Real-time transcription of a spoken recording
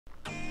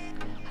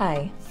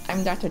Hi,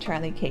 I'm Dr.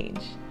 Charlie Cage.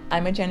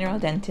 I'm a general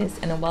dentist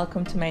and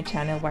welcome to my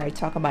channel where I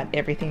talk about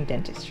everything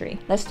dentistry.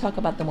 Let's talk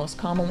about the most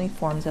commonly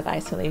forms of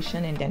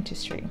isolation in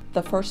dentistry.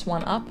 The first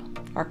one up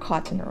are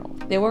cotton rolls.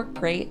 They work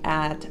great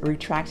at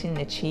retracting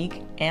the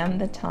cheek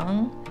and the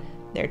tongue.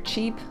 They're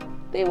cheap,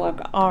 they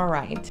work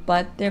alright,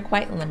 but they're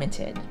quite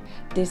limited.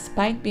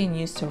 Despite being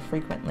used so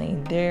frequently,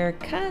 there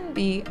can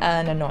be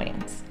an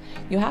annoyance.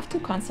 You have to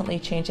constantly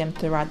change them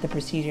throughout the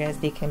procedure as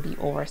they can be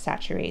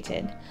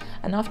oversaturated.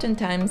 And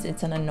oftentimes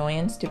it's an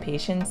annoyance to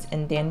patients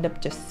and they end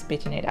up just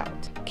spitting it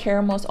out.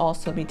 Care must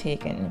also be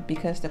taken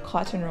because the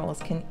cotton rolls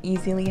can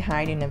easily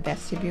hide in a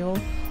vestibule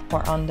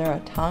or under a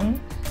tongue.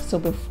 So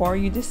before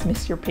you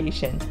dismiss your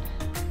patient,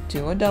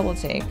 do a double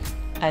take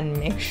and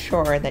make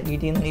sure that you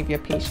didn't leave your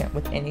patient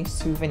with any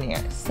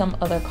souvenirs. Some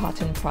other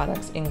cotton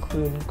products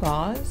include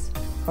gauze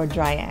or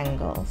dry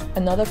angles.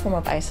 Another form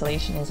of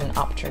isolation is an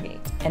Optragate.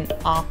 An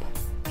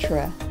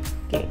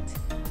Optragate.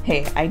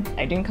 Hey, I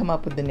didn't come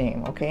up with the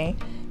name, okay?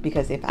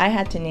 Because if I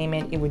had to name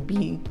it, it would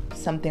be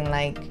something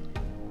like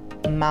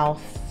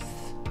mouth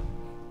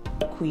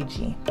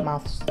squeegee,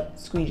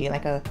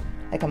 like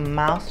a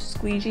mouth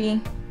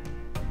squeegee.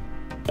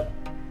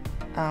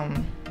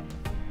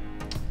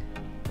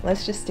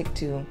 Let's just stick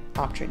to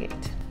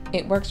Optragate.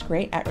 It works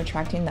great at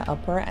retracting the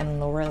upper and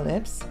lower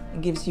lips.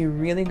 It gives you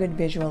really good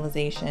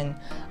visualization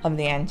of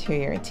the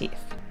anterior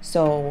teeth.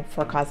 So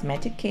for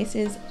cosmetic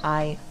cases,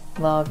 I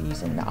love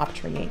using the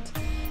Optragate.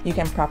 You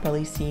can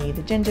properly see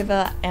the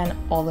gingiva and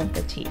all of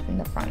the teeth in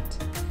the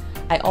front.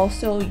 I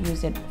also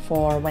use it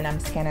for when I'm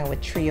scanning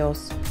with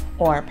Trios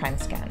or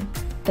PanScan.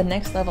 The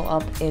next level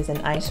up is an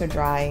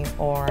isodry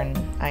or an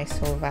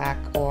isovac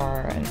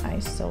or an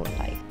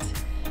Isolite.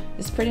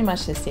 It's pretty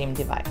much the same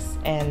device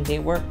and they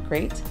work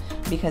great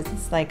because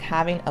it's like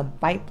having a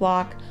bite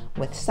block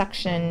with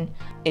suction.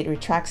 It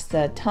retracts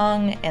the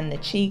tongue and the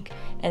cheek,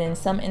 and in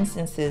some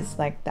instances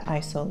like the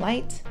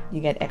Isolite, you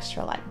get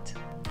extra light.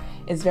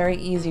 It's very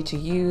easy to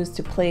use,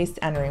 to place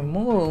and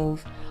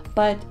remove,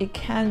 but it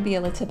can be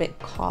a little bit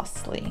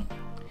costly.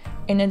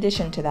 In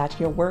addition to that,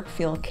 your work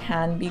field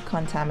can be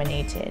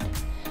contaminated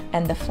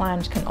and the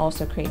flange can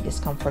also create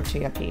discomfort to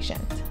your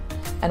patient.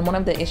 And one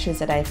of the issues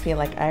that I feel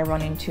like I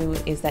run into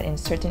is that in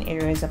certain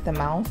areas of the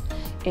mouth,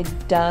 it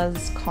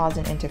does cause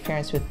an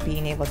interference with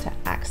being able to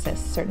access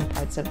certain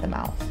parts of the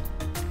mouth.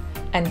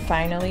 And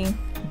finally,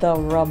 the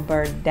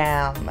rubber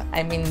dam.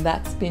 I mean,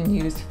 that's been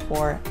used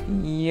for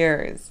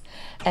years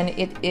and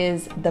it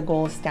is the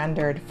gold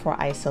standard for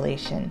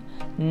isolation.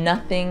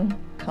 Nothing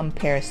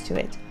compares to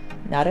it.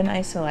 Not an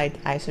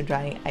Isolite,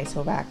 isodry,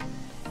 isovac.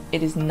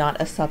 It is not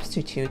a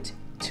substitute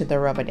to the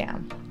rubber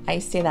dam. I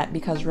say that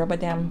because rubber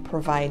dam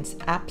provides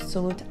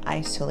absolute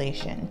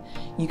isolation.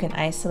 You can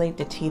isolate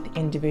the teeth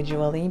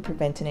individually,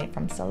 preventing it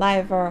from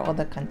saliva or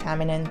other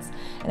contaminants,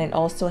 and it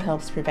also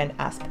helps prevent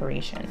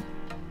aspiration.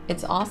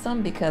 It's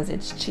awesome because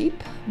it's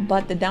cheap,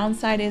 but the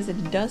downside is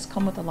it does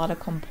come with a lot of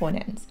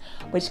components,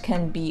 which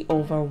can be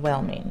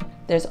overwhelming.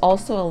 There's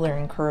also a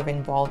learning curve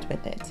involved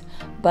with it,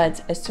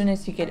 but as soon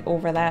as you get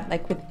over that,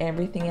 like with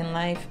everything in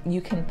life,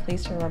 you can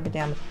place your rubber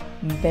dam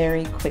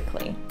very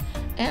quickly.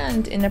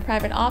 And in a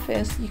private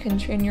office, you can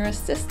train your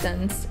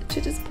assistants to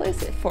just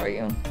place it for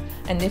you.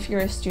 And if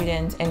you're a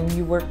student and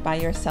you work by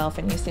yourself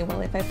and you say,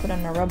 well, if I put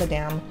on a rubber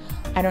dam,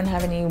 I don't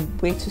have any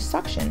way to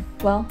suction.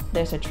 Well,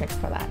 there's a trick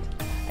for that.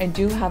 I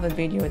do have a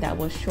video that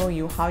will show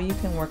you how you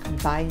can work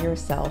by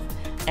yourself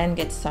and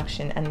get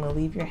suction and will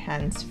leave your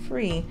hands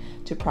free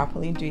to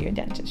properly do your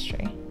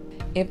dentistry.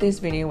 If this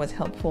video was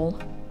helpful,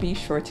 be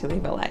sure to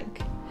leave a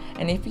like.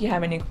 And if you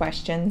have any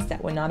questions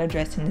that were not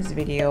addressed in this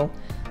video,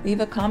 leave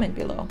a comment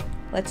below.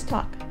 Let's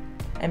talk.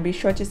 And be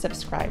sure to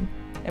subscribe.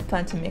 I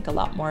plan to make a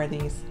lot more of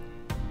these.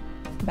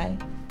 Bye.